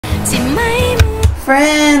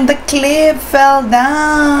Friend, the clip fell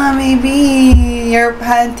down. Maybe your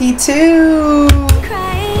panty too.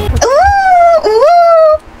 Ooh,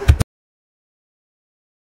 ooh.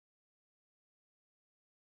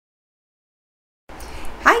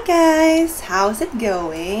 Hi guys, how's it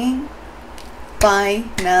going?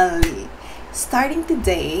 Finally, starting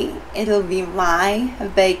today, it'll be my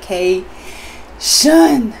vacation.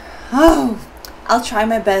 Oh, I'll try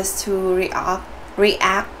my best to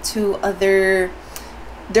react to other.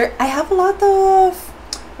 I have a lot of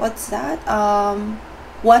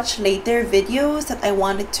watch later videos that I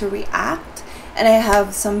wanted to react, and I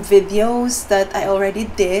have some videos that I already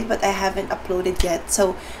did but I haven't uploaded yet,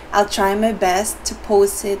 so I'll try my best to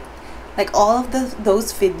post it, like all of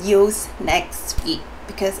those videos, next week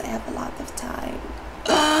because I have a lot of time.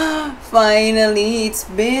 Finally, it's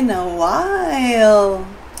been a while.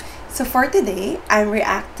 So for today, I'm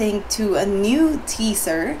reacting to a new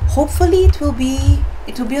teaser. Hopefully it will be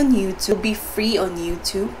on YouTube. It'll be free on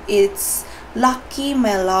YouTube. It's Lucky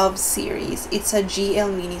My Love series. It's a GL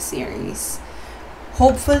mini series.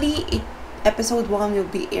 Hopefully episode 1 will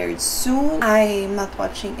be aired soon. I'm not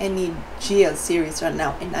watching any GL series right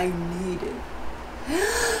now and I need it.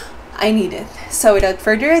 I need it. So without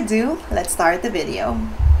further ado, let's start the video.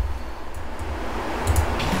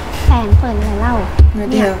 There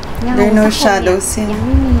are no shadows in.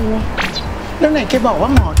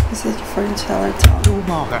 This is for Teller Talk.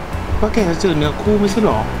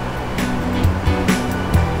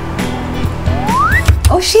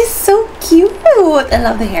 Oh, she's so cute. I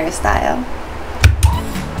love the hairstyle.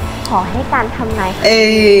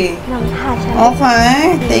 Hey.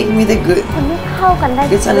 Okay, take me the good.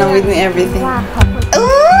 It's along with me everything.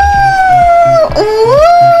 Ooh, ooh.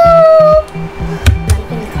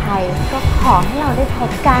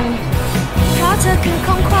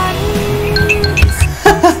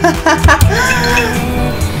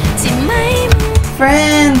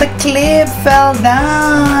 Friend, the clip fell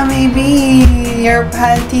down. Maybe your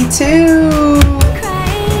panty too.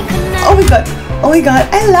 Oh my god. Oh my god.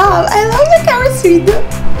 I love the chemistry.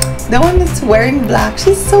 The one that's wearing black.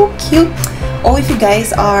 She's so cute. Oh, if you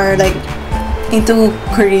guys are like into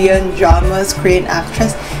Korean dramas, Korean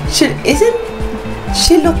actress, she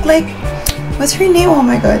look like, what's her name? Oh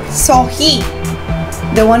my god, Sohee,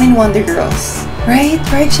 the one in Wonder Girls, right?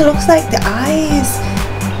 She looks like the eyes,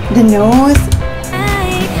 the nose.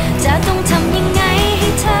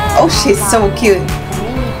 Oh, she's so cute.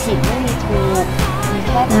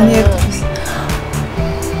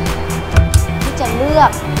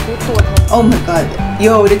 Oh my god,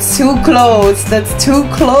 yo, that's too close. That's too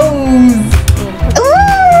close.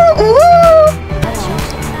 Ooh, ooh.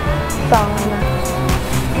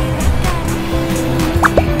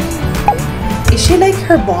 Is she like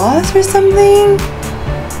her boss or something?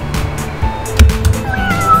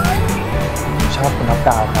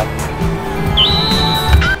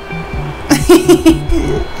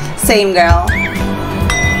 Same girl.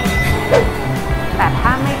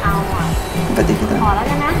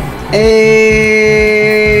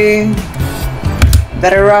 Hey,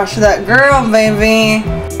 better rush that girl, baby.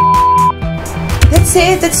 That's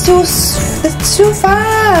it. That's too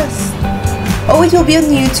fast. Oh, it will be on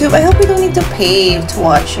YouTube. I hope we don't need to pay to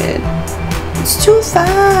watch it. It's too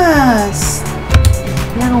fast.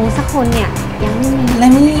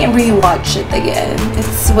 Let me rewatch it again.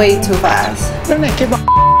 It's way too fast.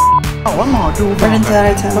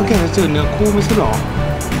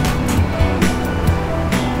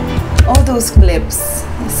 All those clips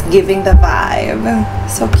is giving the vibe.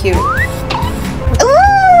 So cute.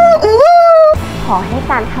 Ooh, ooh.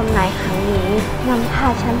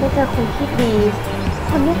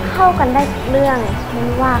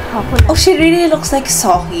 Oh, she really looks like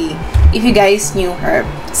Sohee. If you guys knew her,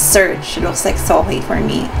 search. She looks like Sohee for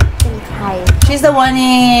me. She's the one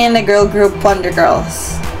in the girl group Wonder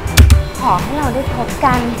Girls. Oh,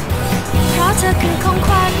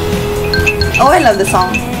 I love the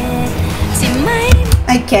song.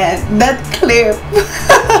 I can't. That clip.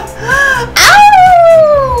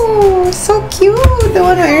 Ow! So cute. The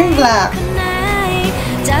one wearing black.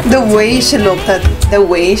 The way she looked at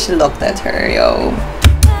her, yo.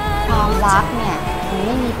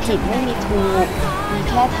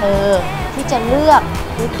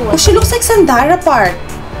 Oh, she looks like Sandara Park.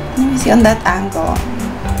 Let me see on that angle.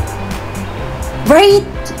 Right?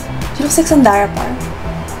 She looks like Sandara Park.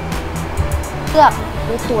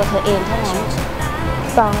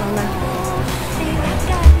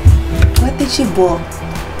 What did she book?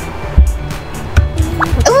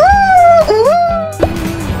 Ooh, ooh.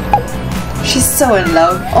 She's so in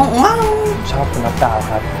love. Oh wow.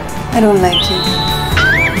 I don't like it.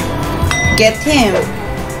 get him.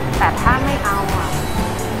 แต่ถ้าไม่เอาอ่ะ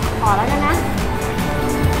ขอแล้วนะ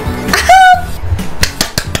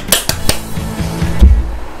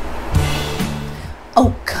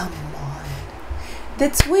Oh, come on.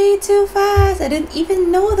 That's way too fast. I didn't even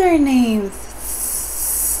know their names.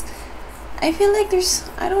 I feel like there's,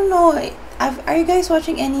 I don't know. Are you guys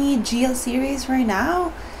watching any GL series right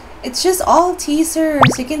now? It's just all teasers.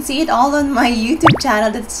 You can see it all on my YouTube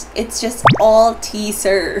channel. It's just all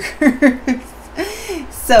teasers.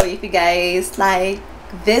 So if you guys like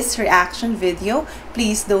this reaction video,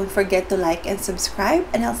 please don't forget to like and subscribe,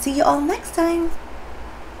 and I'll see you all next time.